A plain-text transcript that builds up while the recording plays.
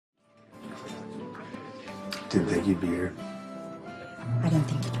Didn't think you'd be here. I didn't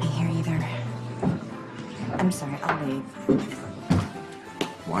think you'd be here either. I'm sorry, I'll leave.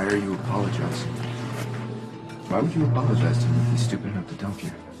 Why are you apologizing? Why would you apologize to me if he's stupid enough to dump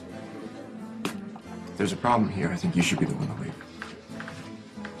you? If there's a problem here, I think you should be the one to leave.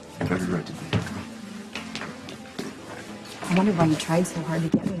 You have every right to leave. I wonder why you tried so hard to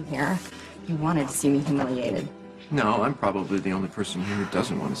get me here. You wanted to see me humiliated. No, I'm probably the only person here who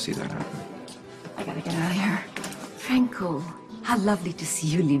doesn't want to see that happen. I gotta get out of here. Franco, how lovely to see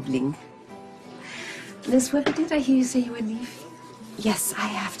you, Liebling. Miss Weber, did I hear you say you were leaving? Yes, I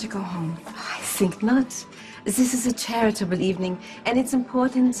have to go home. I think not. This is a charitable evening, and it's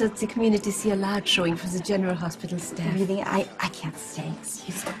important that the community see a large showing for the General Hospital staff. Really, I can't stay,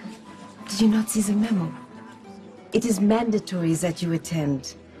 excuse me. Did you not see the memo? It is mandatory that you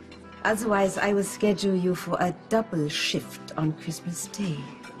attend. Otherwise, I will schedule you for a double shift on Christmas Day.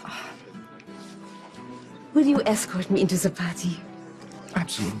 Will you escort me into the party?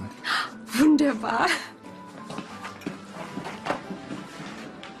 Absolutely. Wunderbar.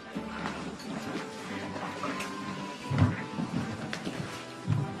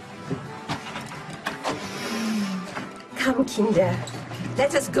 Come, Kinder.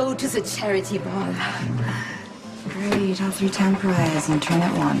 Let us go to the charity ball. Great, all 3 town prize and turn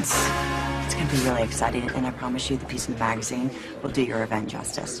at once. It's gonna be really exciting, and I promise you the piece in the magazine will do your event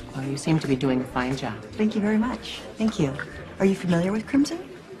justice. Well, you seem to be doing a fine job. Thank you very much. Thank you. Are you familiar with Crimson?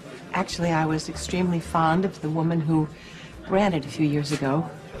 Actually, I was extremely fond of the woman who ran it a few years ago,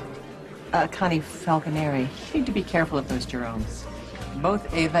 Connie Falconeri. You need to be careful of those Jeromes.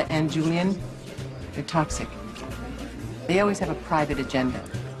 Both Ava and Julian, they're toxic. They always have a private agenda.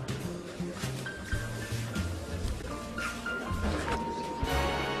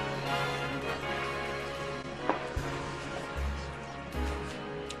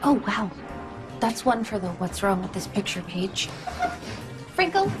 Oh, wow. That's one for the What's Wrong with This Picture page.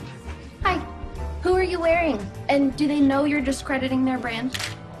 Franco, hi. Who are you wearing? And do they know you're discrediting their brand?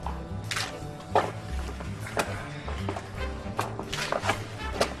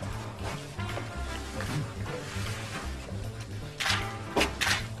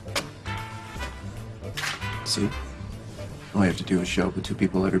 See? All you have to do is show up with 2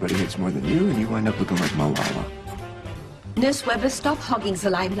 people everybody hates more than you, and you wind up looking like Malala. Nurse Weber, stop hogging the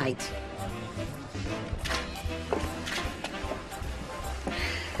limelight.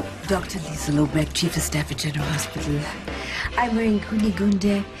 Dr. Lisa Lobeck, Chief of Staff at General Hospital. I'm wearing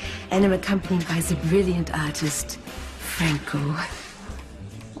Kunigunde, and I'm accompanied by the brilliant artist, Franco.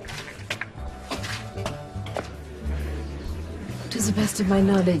 To the best of my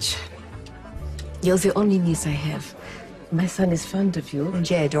knowledge, you're the only niece I have. My son is fond of you. And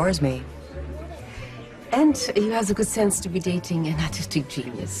Jay adores me. And you have the good sense to be dating an artistic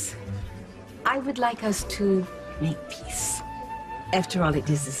genius. I would like us to make peace. After all, it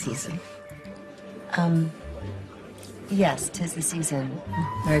is the season. Yes, 'tis the season.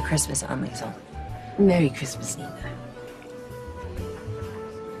 Merry Christmas, Aunt Liesel. Merry Christmas, Nina.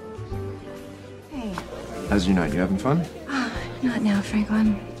 Hey. How's your night? You having fun? Not now, Franco.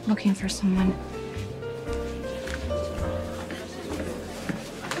 I'm looking for someone.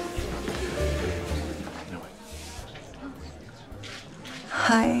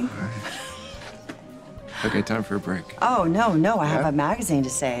 Hi. Okay, time for a break. Oh, no, I have Yeah? a magazine to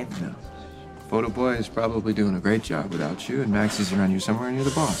save. No. Photo boy is probably doing a great job without you, and Maxie's around you somewhere and you're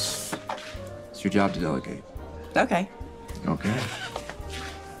the boss. It's your job to delegate. Okay. Okay.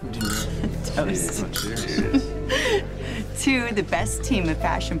 Toast. Cheers. To the best team of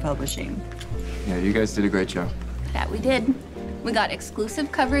fashion publishing. Yeah, you guys did a great job. That we did. We got exclusive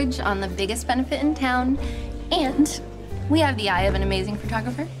coverage on the biggest benefit in town, and we have the eye of an amazing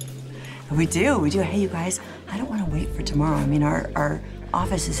photographer. We do. Hey, you guys, I don't want to wait for tomorrow. I mean, our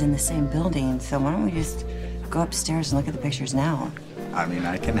office is in the same building, so why don't we just go upstairs and look at the pictures now? I mean,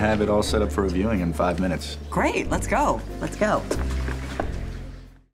 I can have it all set up for a viewing in 5 minutes. Great, let's go. Let's go.